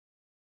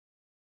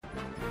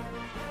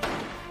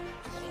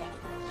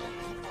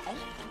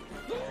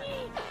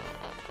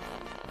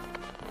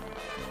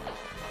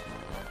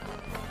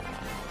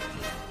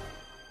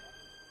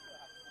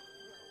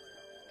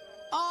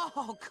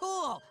Oh,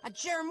 cool! A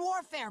germ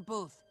warfare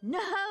booth! No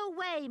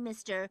way,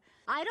 mister.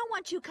 I don't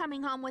want you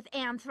coming home with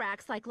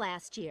anthrax like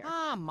last year.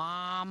 Ah,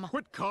 Mom.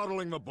 Quit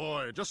coddling the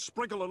boy. Just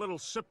sprinkle a little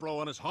Cipro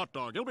on his hot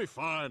dog. He'll be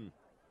fine.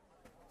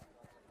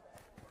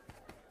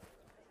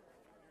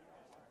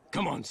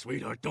 Come on,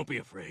 sweetheart. Don't be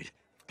afraid.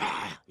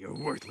 Ah, you're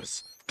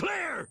worthless.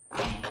 Clear!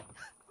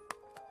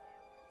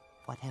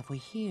 What have we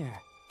here?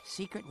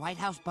 Secret White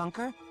House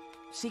bunker?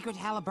 Secret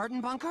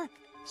Halliburton bunker?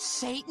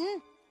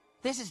 Satan?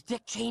 This is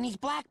Dick Cheney's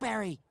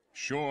BlackBerry.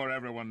 Sure,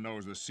 everyone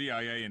knows the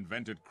CIA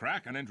invented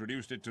crack and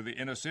introduced it to the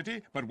inner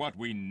city, but what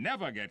we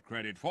never get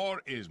credit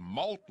for is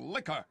malt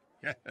liquor.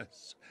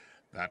 Yes,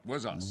 that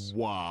was us.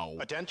 Wow.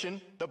 Attention,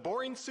 the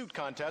boring suit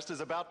contest is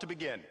about to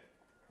begin.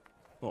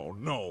 Oh,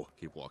 no.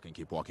 Keep walking,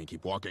 keep walking,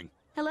 keep walking.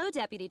 Hello,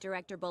 Deputy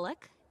Director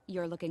Bullock.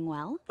 You're looking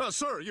well.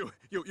 Sir, you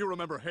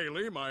remember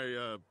Hayley,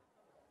 my,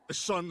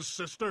 son's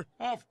sister?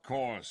 Of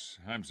course.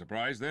 I'm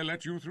surprised they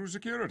let you through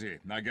security.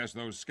 I guess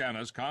those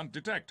scanners can't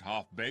detect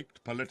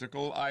half-baked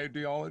political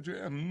ideology.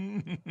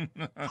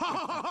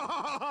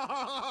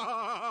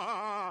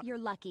 You're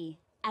lucky.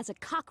 As a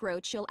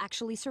cockroach, you'll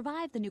actually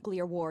survive the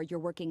nuclear war you're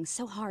working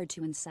so hard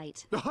to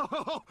incite.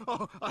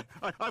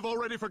 I've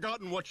already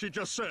forgotten what she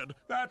just said.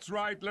 That's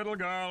right, little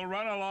girl.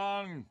 Run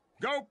along.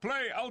 Go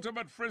play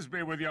ultimate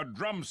frisbee with your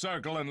drum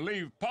circle and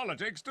leave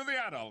politics to the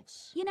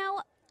adults. You know,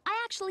 I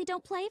actually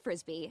don't play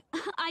frisbee.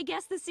 I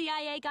guess the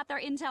CIA got their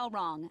intel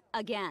wrong.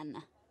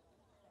 Again.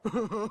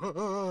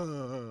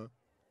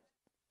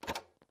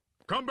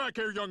 Come back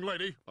here, young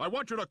lady. I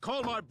want you to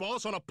call my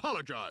boss and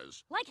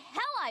apologize. Like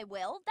hell I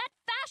will. That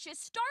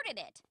fascist started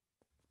it.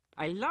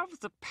 I love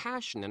the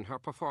passion in her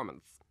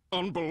performance.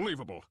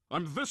 Unbelievable.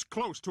 I'm this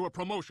close to a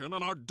promotion,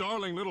 and our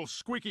darling little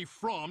squeaky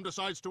Fromm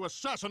decides to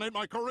assassinate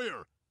my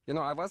career. You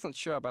know, I wasn't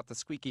sure about the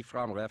Squeaky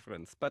Fromm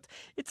reference, but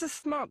it's a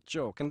smart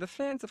joke, and the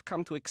fans have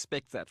come to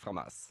expect that from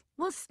us.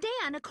 Well,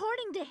 Stan,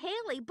 according to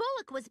Hayley,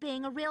 Bullock was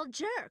being a real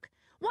jerk.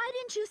 Why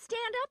didn't you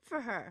stand up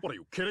for her? What, are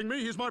you kidding me?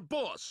 He's my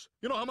boss.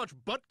 You know how much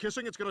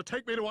butt-kissing it's going to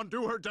take me to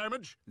undo her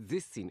damage?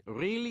 This scene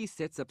really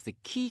sets up the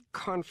key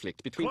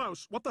conflict between...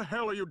 Klaus, what the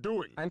hell are you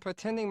doing? I'm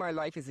pretending my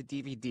life is a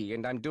DVD,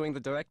 and I'm doing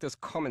the director's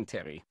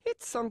commentary.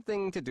 It's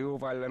something to do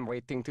while I'm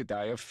waiting to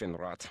die of fin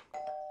rot.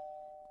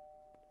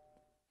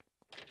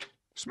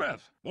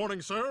 Smith.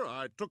 Morning, sir.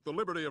 I took the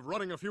liberty of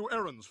running a few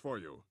errands for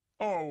you.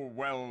 Oh,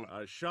 well...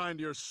 I shined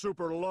your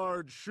super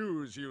large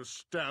shoes, you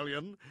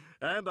stallion,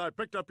 and I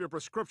picked up your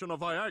prescription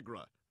of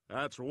Viagra.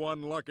 That's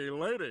one lucky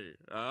lady.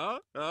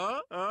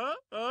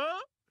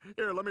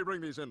 Here, let me bring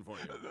these in for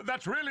you.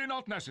 That's really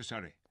not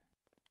necessary.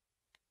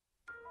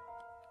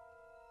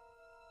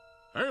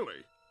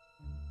 Hayley?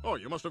 Oh,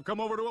 you must have come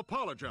over to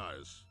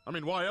apologize. I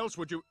mean, why else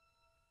would you...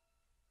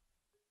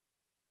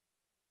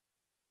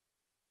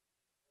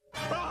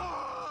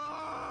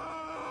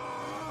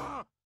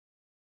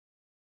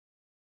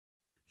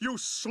 You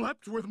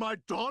slept with my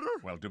daughter?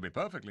 Well, to be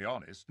perfectly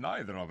honest,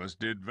 neither of us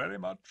did very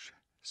much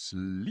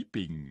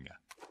sleeping.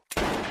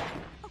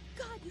 Oh,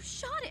 God, you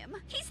shot him.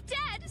 He's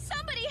dead.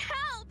 Somebody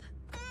help.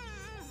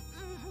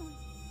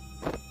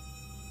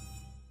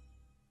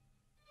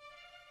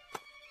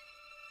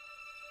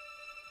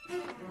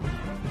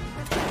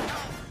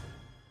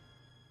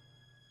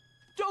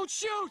 Don't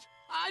shoot!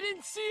 I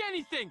didn't see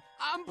anything.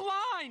 I'm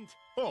blind.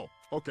 Oh,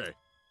 okay.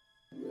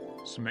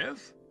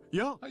 Smith?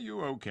 Yeah? Are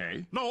you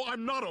okay? No,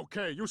 I'm not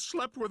okay. You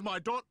slept with my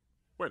daughter.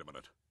 Wait a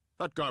minute.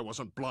 That guy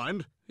wasn't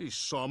blind. He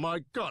saw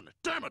my gun.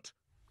 Damn it!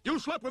 You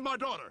slept with my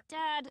daughter!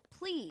 Dad,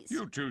 please.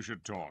 You two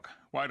should talk.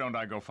 Why don't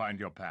I go find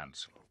your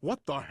pants?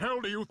 What the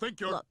hell do you think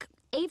you're... Look,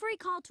 Avery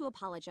called to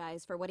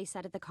apologize for what he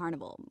said at the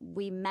carnival.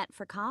 We met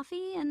for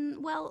coffee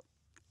and, well,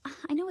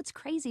 I know it's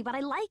crazy, but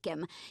I like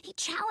him. He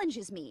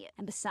challenges me.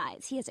 And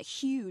besides, he has a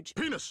huge...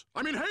 Penis!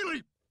 I mean,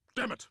 Hayley!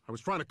 Damn it! I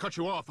was trying to cut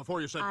you off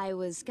before you said... I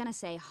was gonna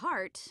say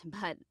heart,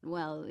 but,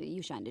 well,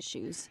 you shined his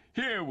shoes.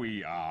 Here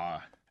we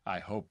are. I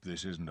hope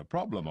this isn't a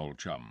problem, old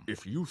chum.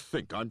 If you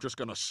think I'm just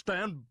gonna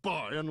stand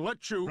by and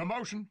let you...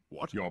 Promotion?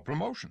 What? Your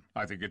promotion.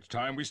 I think it's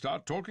time we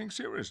start talking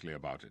seriously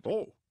about it.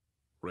 Oh,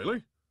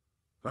 really?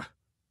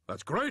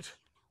 That's great.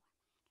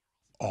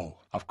 Oh,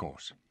 of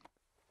course.